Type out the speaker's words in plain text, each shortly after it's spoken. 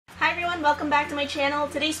everyone, welcome back to my channel.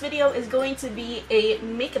 Today's video is going to be a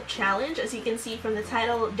makeup challenge, as you can see from the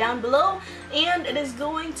title down below, and it is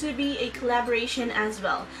going to be a collaboration as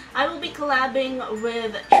well. I will be collabing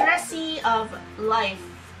with Tressie of Life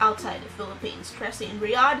outside the Philippines. Tressie in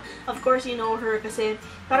Riyadh. Of course, you know her kasi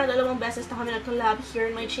parang dalawang beses na kami nag-collab here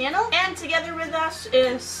in my channel. And together with us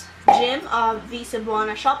is Jim of the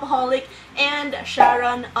Cebuana Shopaholic and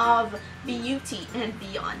Sharon of Beauty and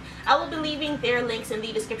Beyond. I will be leaving their links in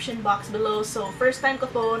the description box below. So, first time ko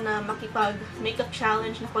to na makipag-makeup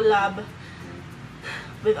challenge na collab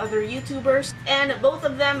with other YouTubers. And both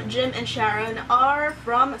of them, Jim and Sharon, are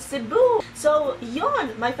from Cebu. So,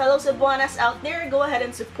 yon, my fellow Cebuanas out there, go ahead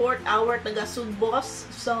and support our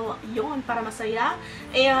taga-Subbos. So, yon, para masaya.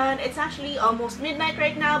 And it's actually almost midnight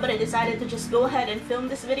right now, but I decided to just go ahead and film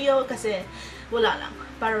this video kasi wala lang,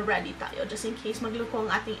 para ready tayo, just in case magluko ang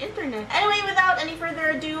ating internet. Anyway, without any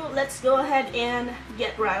further ado, let's go ahead and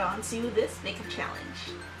get right on to this makeup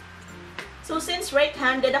challenge. So, since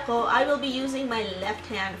right-handed ako, I will be using my left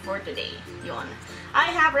hand for today. Yon. I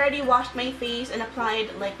have already washed my face and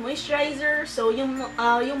applied like moisturizer. So, yung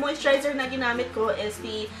moisturizer na ginamit ko is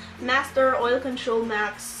the Master Oil Control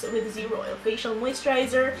Max with Zero Oil Facial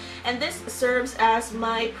Moisturizer. And this serves as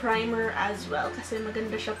my primer as well. Kasi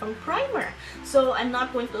maganda siya pang primer. So, I'm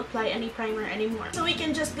not going to apply any primer anymore. So, we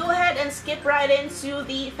can just go ahead and skip right into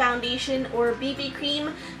the foundation or BB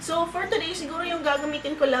cream. So, for today, siguro yung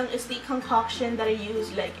gagamitin ko lang is the concoction that I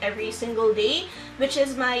use like every single day, which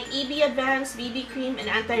is my EB Advanced BB Cream and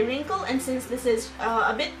Anti-Wrinkle. And since this is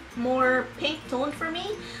a bit more pink toned for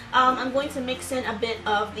me, I'm going to mix in a bit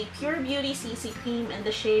of the Pure Beauty CC Cream in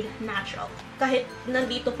the shade Natural. Kahit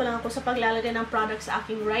nandito pa lang ako sa paglalagay ng product sa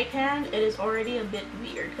aking right hand, it is already a bit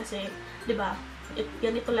weird kasi, diba,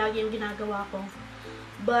 ganito lagi yung ginagawa ko.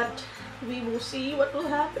 But, we will see what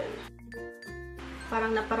will happen.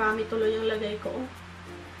 Parang naparami tuloy yung lagay ko.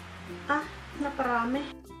 Ah, naparami.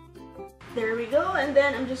 There we go. And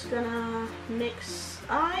then, I'm just gonna mix.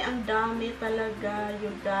 Ay, ang dami talaga,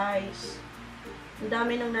 you guys. Ang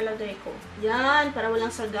dami nang nalagay ko. Yan, para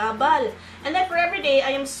walang sagabal. And then, for everyday,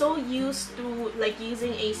 I am so used to, like,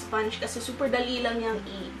 using a sponge kasi super dali lang yung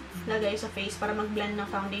ilagay sa face para mag-blend ng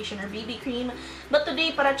foundation or BB cream. But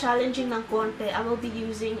today, para challenging ng konti, I will be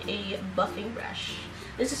using a buffing brush.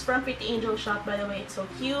 This is from Pretty Angel Shop, by the way. It's so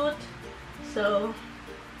cute. So,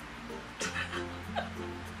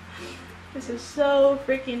 this is so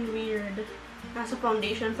freaking weird. Nasa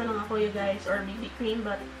foundation pa lang ako, you guys, or BB cream,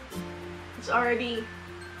 but it's already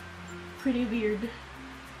pretty weird.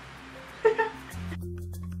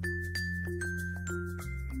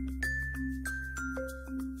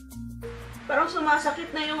 Parang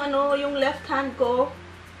sumasakit na yung yung left hand ko.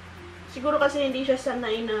 Siguro kasi hindi siya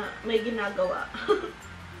sanay na may ginagawa.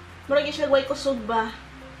 Maragi siya way kusog ba?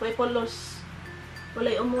 Way polos.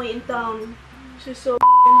 Walay umuwi in town. This is so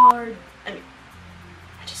hard. I mean,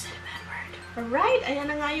 I just said a bad word. Alright, ayan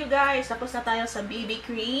na nga you guys. Tapos na tayo sa BB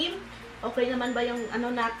cream. Okay naman ba yung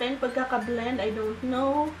natin pagkaka-blend? I don't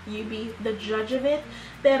know. You be the judge of it.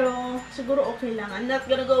 Pero siguro okay lang. I'm not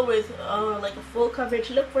gonna go with like a full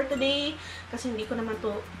coverage look for today. Kasi hindi ko naman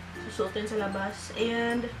to susutin sa labas.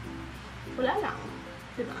 And wala lang.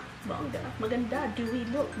 Diba? Bongga. Maganda. Dewy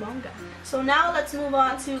look. Bongga. So now, let's move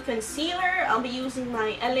on to concealer. I'll be using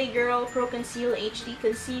my LA Girl Pro Conceal HD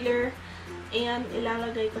Concealer. And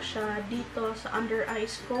ilalagay ko siya dito sa under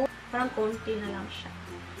eyes ko. Parang konti na lang siya.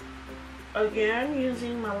 Again,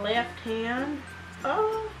 using my left hand.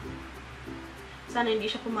 Oh! Sana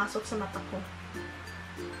hindi siya pumasok sa mata ko.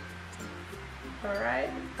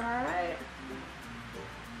 Alright. Alright.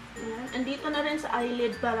 Ayan. And dito na rin sa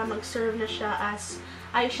eyelid para mag-serve na siya as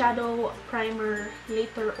eyeshadow primer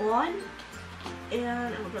later on.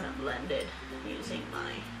 And I'm gonna blend it using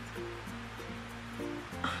my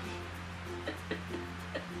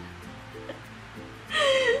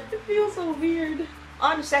it feels so weird.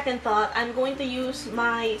 On second thought, I'm going to use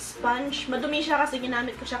my sponge. Madumi siya kasi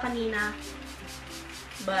ginamit ko siya kanina.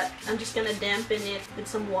 But I'm just gonna dampen it with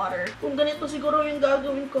some water. Kung ganito siguro yung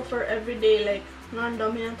gagawin ko for everyday, like,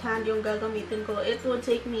 non-dominant hand yung gagamitin ko, it would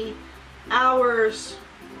take me hours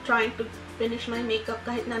trying to finish my makeup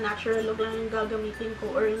kahit na natural look lang yung gagamitin ko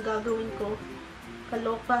or yung gagawin ko.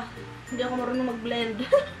 Kaloka. Hindi ako marunong mag-blend.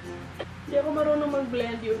 Hindi ako marunong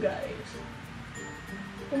mag-blend, you guys.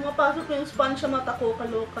 Kung mapasok yung sponge sa mata ko,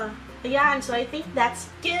 kaloka. Ayan, so I think that's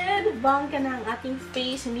good. Bangka na ang ating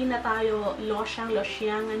face. Hindi na tayo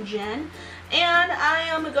losyang-losyangan dyan. And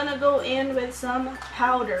I am gonna go in with some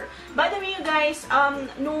powder. By the way, you guys,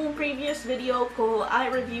 nung previous video ko,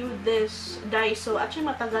 I reviewed this Daiso.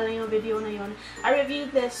 Actually, matagal na yung video na yun. I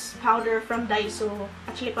reviewed this powder from Daiso.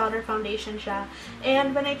 Actually, powder foundation siya.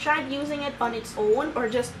 And when I tried using it on its own,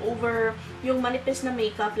 or just over yung manipis na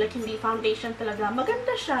makeup, like hindi foundation talaga,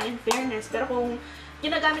 maganda siya, in fairness. Pero kung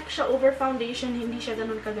ginagamit ko siya over foundation, hindi siya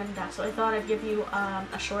ganun kaganda. So, I thought I'd give you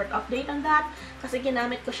a short update on that. Kasi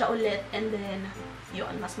ginamit ko siya ulit, and then, yun,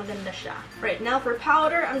 mas maganda siya. Right, now for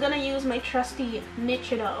powder, I'm gonna use my trusty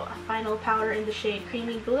Nichido final powder in the shade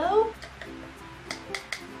Creamy Glow.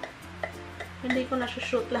 Hindi ko na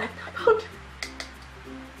shoot lahat ng powder.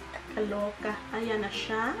 Kaloka. Ayan na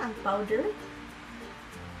siya, ang powder.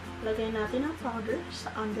 Lagay natin ang powder sa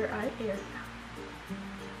under eye area.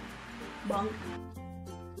 Bang.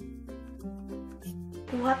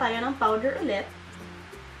 Kuha tayo ng powder ulit.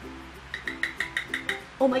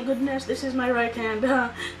 Oh my goodness, this is my right hand.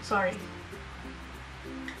 Sorry.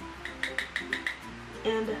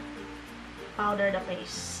 And powder the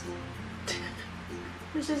face.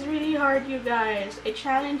 This is really hard, you guys. I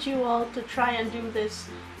challenge you all to try and do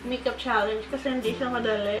this makeup challenge kasi hindi siya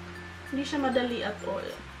madali. Hindi siya madali at all.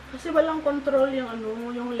 Kasi walang control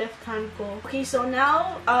yung left hand ko. Okay, so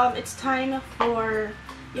now, it's time for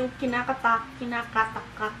yung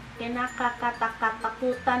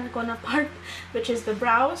kinakatakutan ko na part, which is the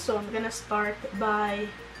brows. So I'm gonna start by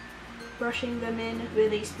brushing them in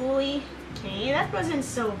with a spoolie. Okay, that wasn't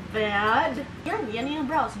so bad. Yan yung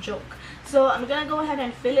brows, joke. So I'm gonna go ahead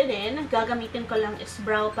and fill it in. Gagamitin ko lang is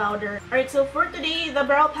brow powder. Alright, so for today, the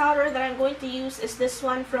brow powder that I'm going to use is this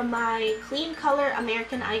one from my Clean Color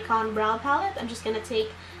American Icon Brow Palette. I'm just gonna take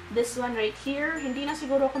this one right here. Hindi na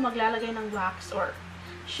siguro ako maglalagay ng wax, or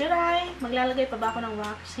should I? Maglalagay pa ba ako ng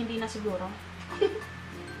wax? Hindi na siguro.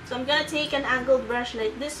 So I'm gonna take an angled brush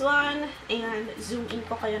like this one and zoom in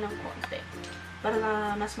ko kayo ng konti para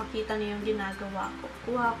na mas makita niyo yung ginagawa ko.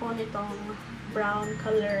 Kuha ko nitong brown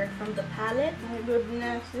color from the palette. My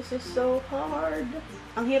goodness, this is so hard.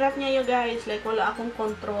 Ang hirap niya, you guys. Like, wala akong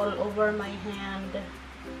control over my hand.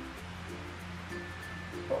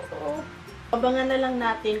 Oo. Abangan na lang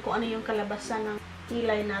natin kung ano yung kalabasan ng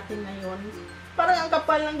kilay natin ngayon. Parang ang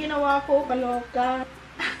kapal ng ginawa ko, kaloka.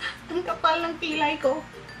 Ang kapal ng kilay ko.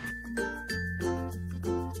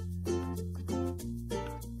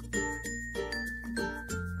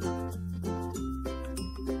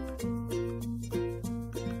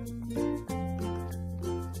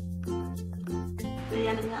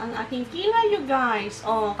 Ayan nga ang aking kilay, you guys.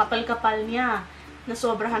 Oh, kapal-kapal niya.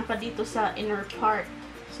 Nasobrahan pa dito sa inner part.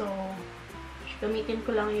 So, gamitin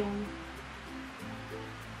ko lang yung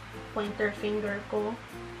pointer finger ko.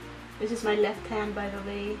 This is my left hand, by the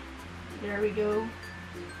way. There we go.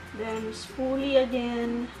 Then, spoolie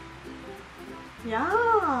again.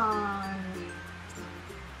 Yan.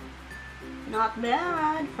 Not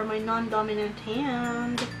bad for my non-dominant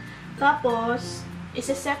hand. Tapos,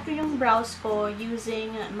 isa-set ko yung brows ko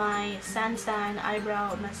using my Sansan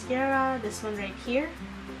Eyebrow Mascara. This one right here.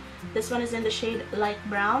 This one is in the shade Light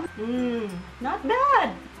Brown. Not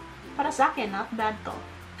bad. Para sa akin, not bad to.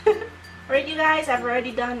 Alright, you guys, I've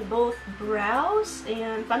already done both brows.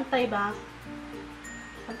 And pantay ba?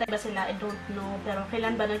 Pantay ba sila? I don't know. Pero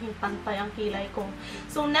kailan ba naging pantay ang kilay ko?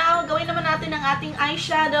 So now, gawin naman natin ang ating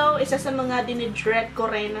eyeshadow. Isa sa mga dinidread ko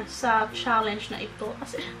rin sa challenge na ito.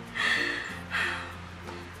 Kasi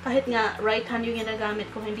kahit nga right hand yung ginagamit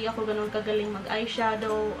ko, hindi ako ganun kagaling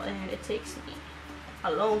mag-eyeshadow. And it takes me a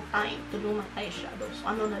long time to do my eyeshadows. So,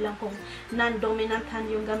 ano na lang kung non-dominant hand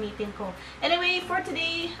yung gamitin ko. Anyway, for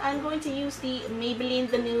today, I'm going to use the Maybelline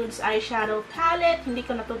The Nudes eyeshadow palette. Hindi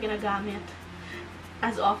ko na to ginagamit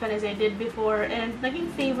as often as I did before. And naging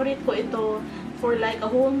favorite ko ito for like a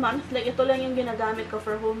whole month. Like, ito lang yung ginagamit ko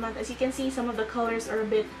for a whole month. As you can see, some of the colors are a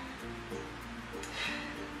bit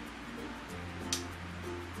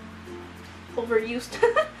overused.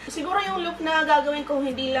 Siguro yung look na gagawin ko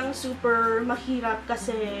hindi lang super mahirap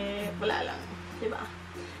kasi wala lang, diba?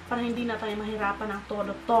 Para hindi na tayo mahirapan ng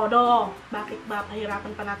todo-todo. Bakit ba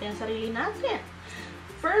pahirapan pa natin ang sarili natin?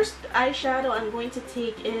 First eyeshadow I'm going to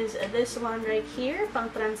take is this one right here,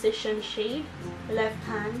 pang transition shade. Left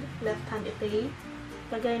hand ito.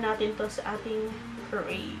 Lagay natin to sa ating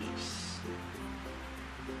crease.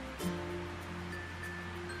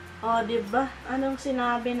 Oh, diba? Anong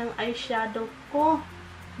sinabi ng eyeshadow ko?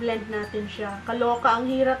 Blend natin siya. Kaloka, ang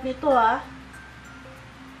hirap nito, ah.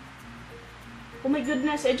 Oh my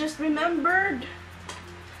goodness, I just remembered.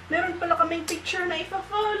 Meron pala kaming picture na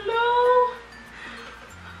ipa-follow.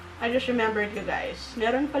 I just remembered, you guys.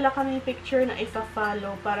 Meron pala kami picture na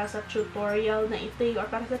ifa-follow para sa tutorial na ito or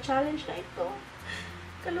para sa challenge na ito.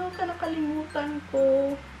 Kaloka, nakalimutan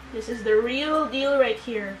ko. This is the real deal right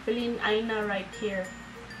here. Philline Aina right here.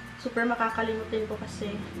 Super makakalimutin ko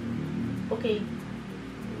kasi. Okay.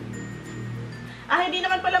 Hindi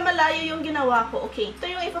naman pala malayo yung ginawa ko. Okay. Ito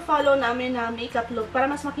yung ipa-follow namin na makeup look. Para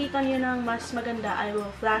mas makita nyo ng mas maganda, I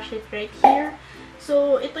will flash it right here.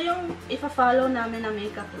 So, ito yung ipa-follow namin na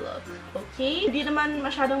makeup look. Okay? Hindi naman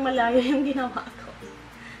masyadong malayo yung ginawa ko.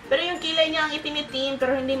 Pero yung kilay niya ang itim-itim,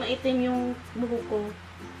 pero hindi maitim yung buhok ko.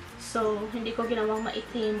 So, hindi ko ginawang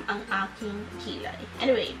maitim ang aking kilay.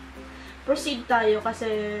 Anyway, proceed tayo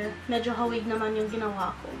kasi medyo hawig naman yung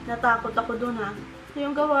ginawa ko. Natakot ako dun ha.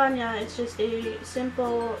 Yung gawa niya, it's just a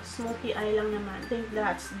simple smoky eye lang naman. I think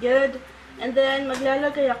that's good. And then,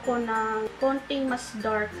 maglalagay ako ng konting mas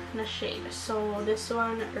dark na shade. So, this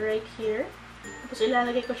one right here. Tapos,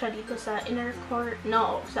 ilalagay ko siya dito sa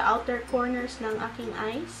sa outer corners ng aking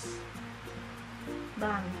eyes.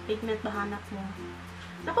 Bang! Pigment ba hanap mo?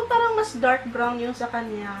 Naku, parang mas dark brown yung sa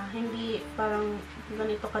kanya. Hindi parang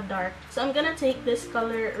ganito ka-dark. So, I'm gonna take this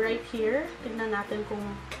color right here. Tignan natin kung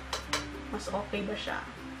mas okay ba siya.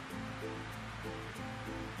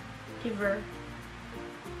 Giver.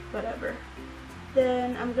 Whatever.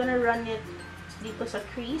 Then, I'm gonna run it dito sa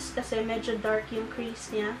crease kasi medyo dark yung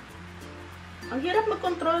crease niya. Ang hirap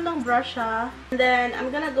mag-control ng brush ha. And then,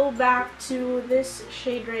 I'm gonna go back to this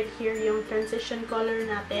shade right here, yung transition color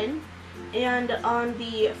natin. And on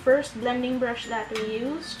the first blending brush that we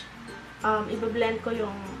used, iba-blend ko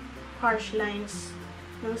yung harsh lines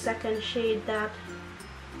ng second shade that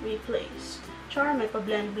we placed. Char, may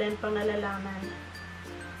pa-blend-blend pang nalalaman.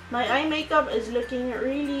 My eye makeup is looking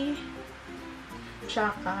really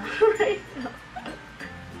chaka right now.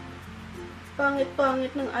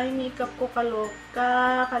 Pangit-pangit ng eye makeup ko.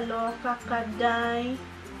 Kaloka, kaday.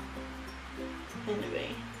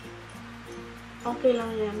 Anyway. Okay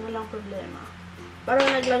lang yan. Walang problema.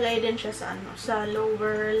 Parang naglagay din siya sa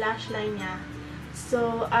lower lash line niya.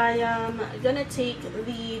 So, I am gonna take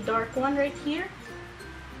the dark one right here.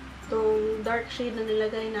 Itong dark shade na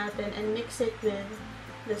nilagay natin and mix it with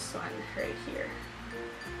this one right here.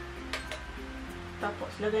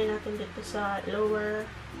 Tapos, lagay natin dito sa lower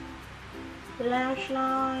lash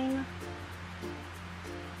line.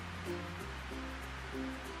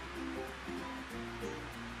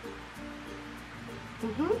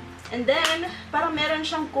 And then, parang meron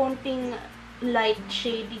siyang konting light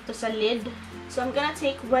shade dito sa lid. So, I'm gonna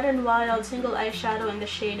take Wet n Wild Single Eyeshadow in the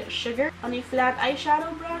shade Sugar. On a flat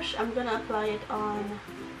eyeshadow brush, I'm gonna apply it on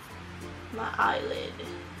my eyelid.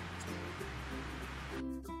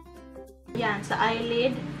 Yan, sa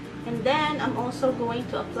eyelid. And then, I'm also going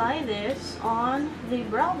to apply this on the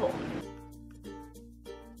brow bone.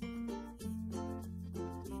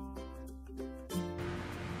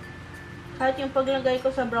 Kahit yung paglagay ko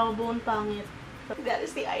sa brow bone, pangit. That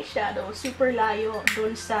is the eyeshadow. Super layo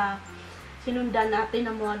dun sa sinundan natin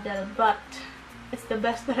na model. But, it's the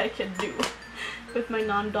best that I can do with my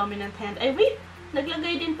non-dominant hand. Ay, wait!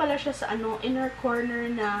 Naglagay din pala siya sa inner corner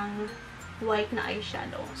ng white na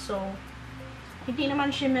eyeshadow. So, hindi naman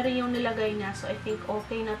shimmery yung nilagay niya. So, I think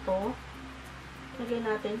okay na to. Lagay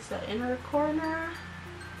natin sa inner corner.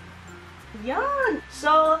 Yan!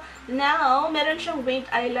 So, now, meron siyang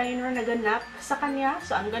winged eyeliner na ganap sa kanya.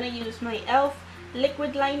 So, I'm gonna use my e.l.f.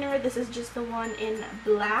 liquid liner. This is just the one in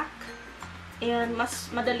black. And, mas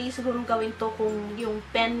madali siguro gawin to kung yung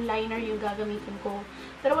pen liner yung gagamitin ko.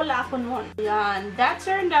 Pero wala ako noon. Yan. That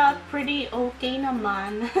turned out pretty okay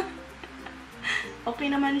naman. Okay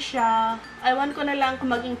naman siya. Ewan ko na lang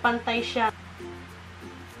kung maging pantay siya.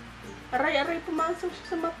 Aray-aray, pumasok siya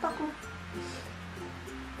sa mata ko.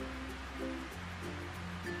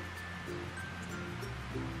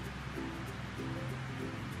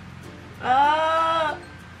 Oh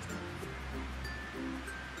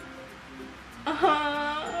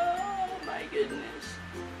my goodness.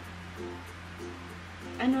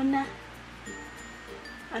 Ano na?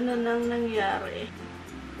 Ano nang nangyari?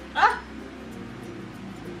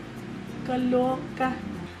 Kaloka.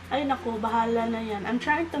 Ay nako, bahala na yan. I'm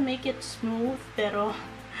trying to make it smooth, pero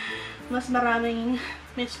mas maraming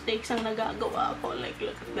mistakes ang nagagawa ko. Like,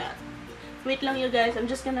 look at that. Wait lang you guys. I'm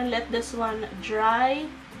just gonna let this one dry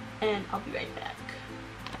and I'll be right back.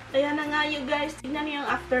 Ayan na nga you guys. Tignan niyo yung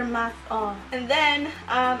aftermath. Oh. And then,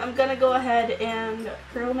 I'm gonna go ahead and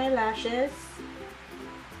curl my lashes.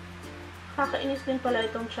 Kakainis din pala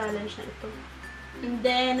itong challenge na ito. And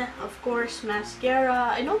then, of course,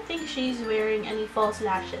 mascara. I don't think she's wearing any false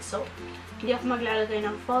lashes. So, hindi ako maglalagay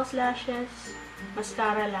ng false lashes.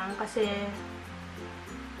 Mascara lang kasi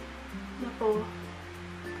Nako.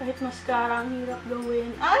 Kahit mascara ang hirap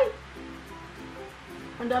gawin. Ay!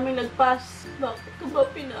 Ang daming lagpas. Bakit ko ba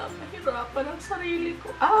pinapahirapan ang sarili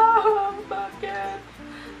ko? Bakit?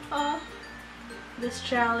 This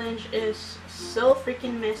challenge is so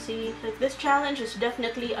freaking messy. Like, this challenge is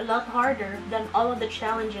definitely a lot harder than all of the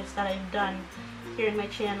challenges that I've done here in my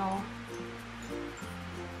channel.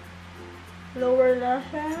 Lower lash.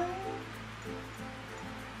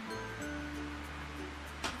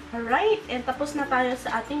 Alright, and tapos na tayo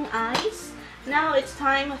sa ating eyes. Now, it's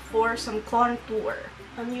time for some contour.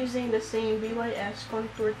 I'm using the same BYS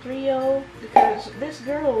Contour Trio because this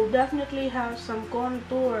girl definitely has some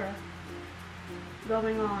contour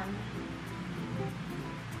going on.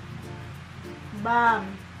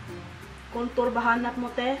 Bam! Contour ba hanap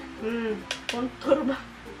mo, te? Contour ba?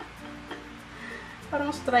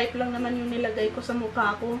 Parang stripe lang naman yung nilagay ko sa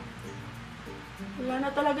mukha ko. Wala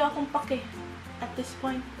na talaga akong pake. At this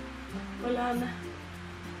point, wala na.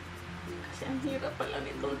 Kasi ang hirap pala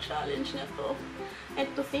nitong challenge na to. And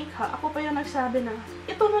to think ha, ako pa yung nagsabi na,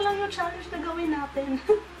 ito na lang yung challenge na gawin natin.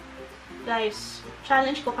 Guys,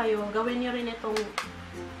 challenge ko kayo. Gawin nyo rin itong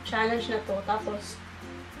challenge na to. Tapos,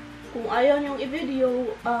 kung ayaw nyong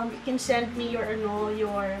i-video, you can send me your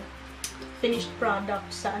finished product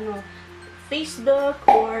sa Facebook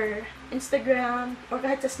or Instagram or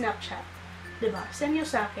kahit sa Snapchat. Diba? Send nyo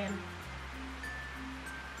sa akin.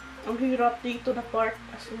 Ang hirap dito na part.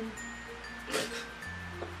 As in,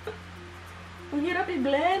 ang hirap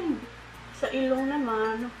i-blend. Sa ilong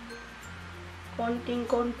naman, konting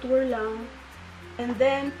contour lang. And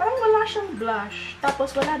then, parang wala siyang blush.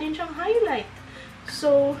 Tapos, wala din siyang highlight.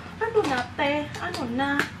 So, ano na, te? Ano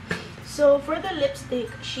na? So, for the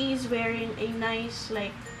lipstick, she's wearing a nice,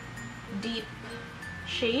 like, deep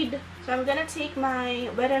shade. So, I'm gonna take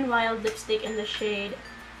my Wet n Wild lipstick in the shade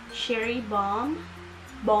Cherry Bomb.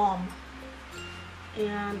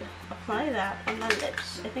 And apply that on my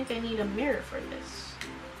lips. I think I need a mirror for this.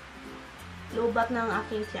 Lobat na ang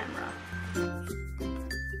aking camera.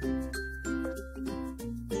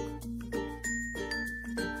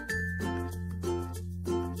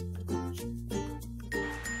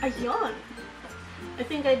 Ayun! I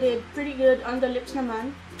think I did pretty good on the lips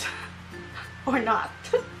naman. Or not.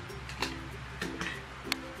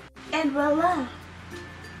 And voila!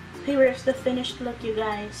 Here is the finished look, you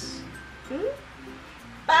guys.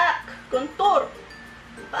 Pak! Contour!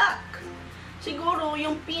 Pak! Siguro,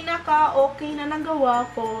 yung pinaka-okay na nagawa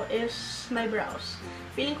ko is my brows.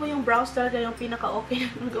 Feeling ko yung brows talaga yung pinaka-okay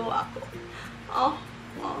na nagawa ko.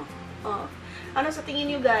 Ano sa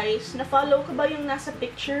tingin nyo, guys? Na-follow ko ba yung nasa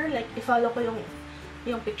picture? Like, i-follow ko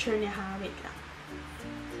yung picture niya, ha? Wait lang.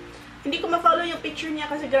 Hindi ko ma-follow yung picture niya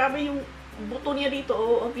kasi grabe yung buto niya dito.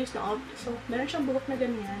 Obvious na obvious. So, meron siyang buhok na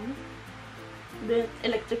ganyan. Then,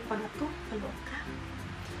 electric pa na to. Aloka.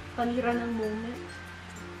 Panira ng moment.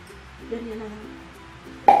 Ganyan na lang.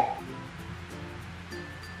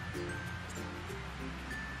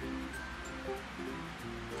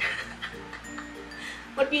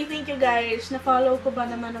 What do you think, you guys? Na-follow ko ba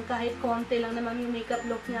naman ng kahit konti lang naman yung makeup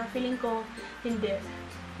look niya? Feeling ko, hindi.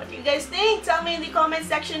 What do you guys think? Tell me in the comment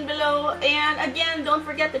section below. And again, don't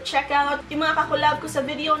forget to check out yung mga kakolab ko sa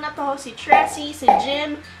video na to. Si Tracy, si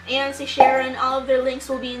Jim, and si Sharon. All of their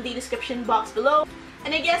links will be in the description box below.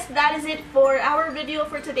 And I guess that is it for our video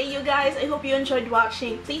for today, you guys. I hope you enjoyed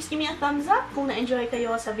watching. Please give me a thumbs up kung na-enjoy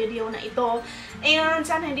kayo sa video na ito. And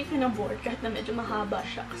sana hindi ko na-bored kahit na medyo mahaba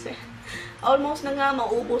siya kasi almost na nga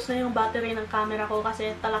maubos na yung battery ng camera ko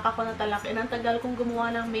kasi talak ako na talak. And ang tagal kong gumawa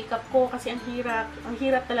ng makeup ko kasi ang hirap. Ang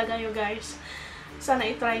hirap talaga, you guys. Sana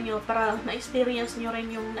i-try nyo para na-experience nyo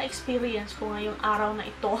rin yung na-experience ko ngayong araw na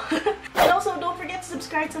ito. And also, don't forget to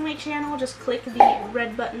subscribe to my channel. Just click the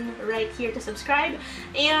red button right here to subscribe.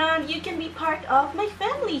 And you can be part of my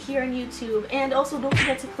family here on YouTube. And also, don't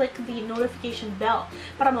forget to click the notification bell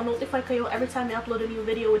para ma-notify kayo every time I upload a new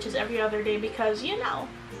video, which is every other day because, you know,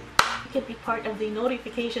 you can be part of the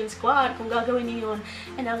notification squad kung gagawin niyo yun.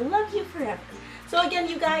 And I love you forever. So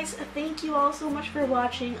again, you guys, thank you all so much for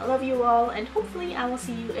watching. I love you all, and hopefully I will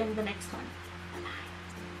see you in the next one.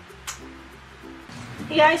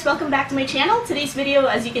 Hey guys, welcome back to my channel. Today's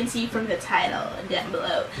video, as you can see from the title down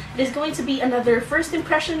below, it is going to be another first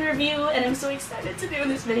impression review, and I'm so excited to do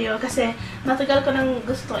this video kasi matagal ko nang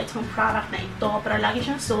gusto itong product na ito, pero lagi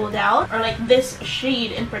siyang sold out, or like this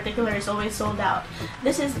shade in particular is always sold out.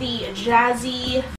 This is the Jazzy